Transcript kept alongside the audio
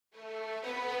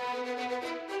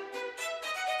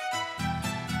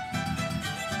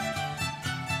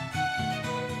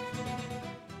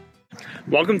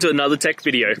Welcome to another tech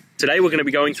video. Today we're going to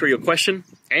be going through your question,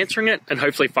 answering it, and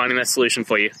hopefully finding that solution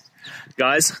for you.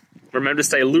 Guys, remember to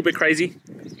stay a little bit crazy,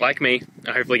 like me,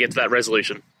 and hopefully get to that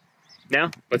resolution.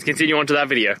 Now, let's continue on to that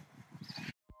video.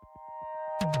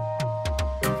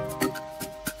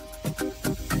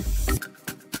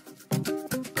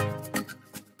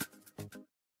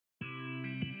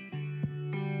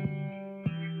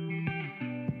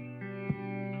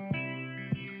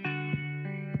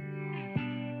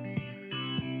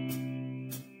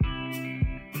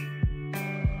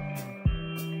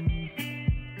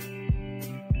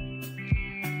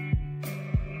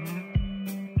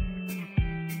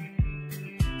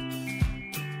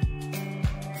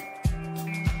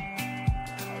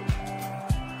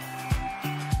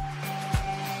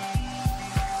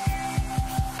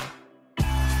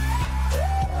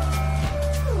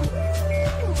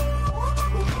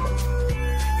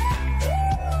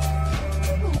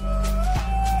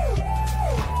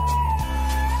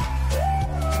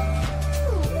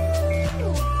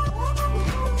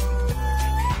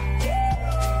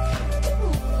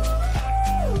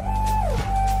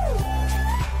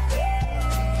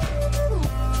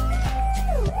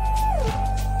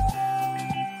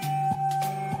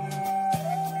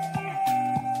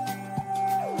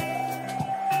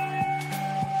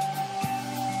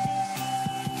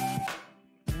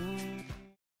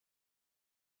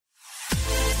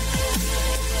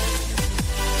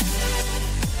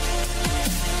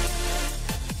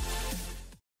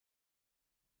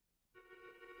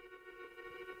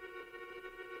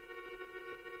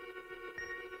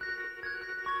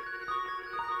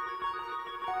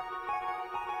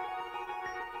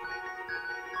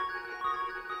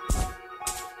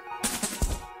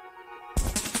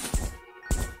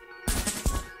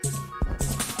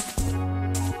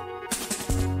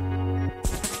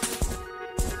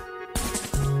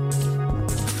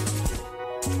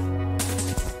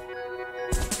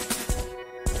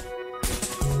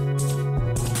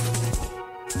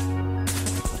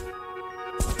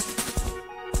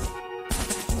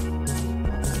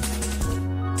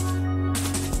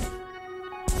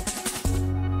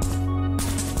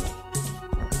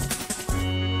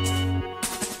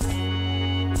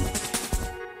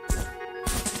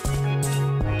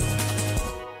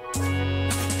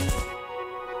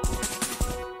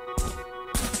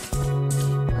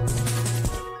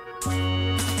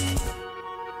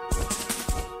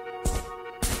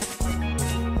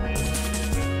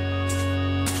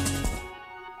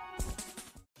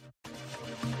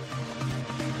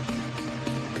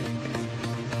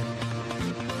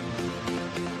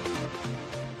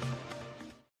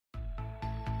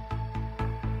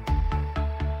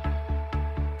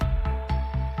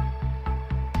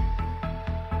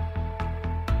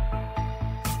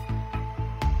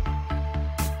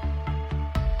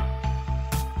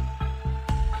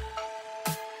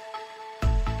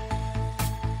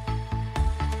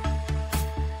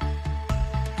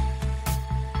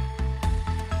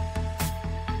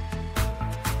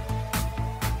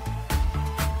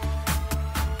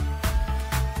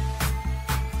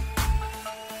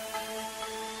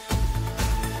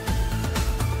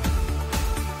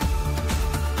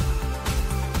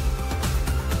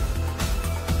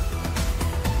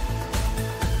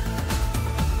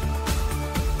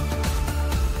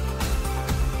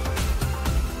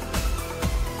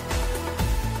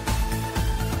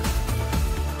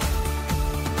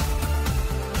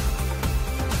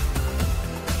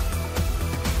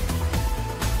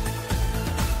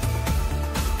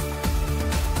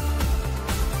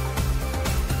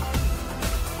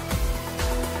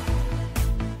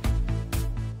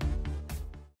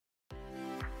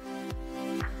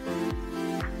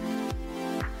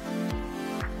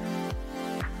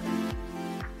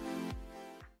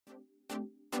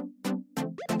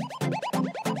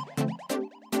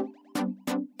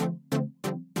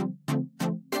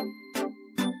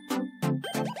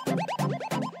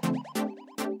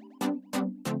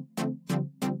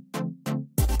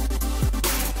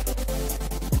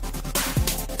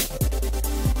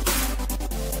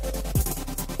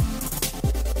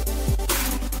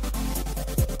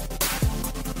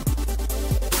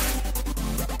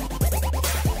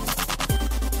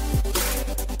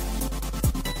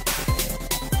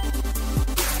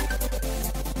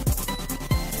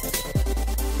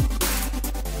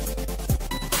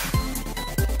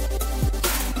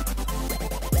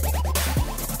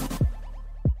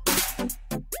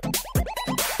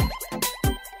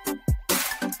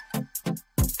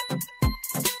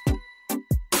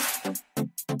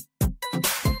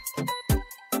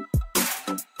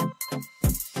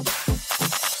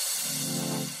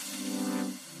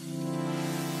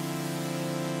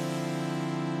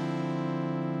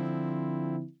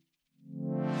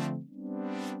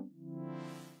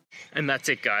 And that's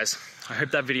it, guys. I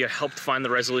hope that video helped find the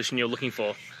resolution you're looking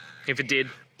for. If it did,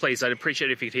 please, I'd appreciate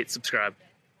it if you could hit subscribe.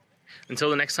 Until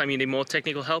the next time you need more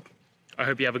technical help, I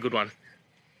hope you have a good one.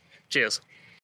 Cheers.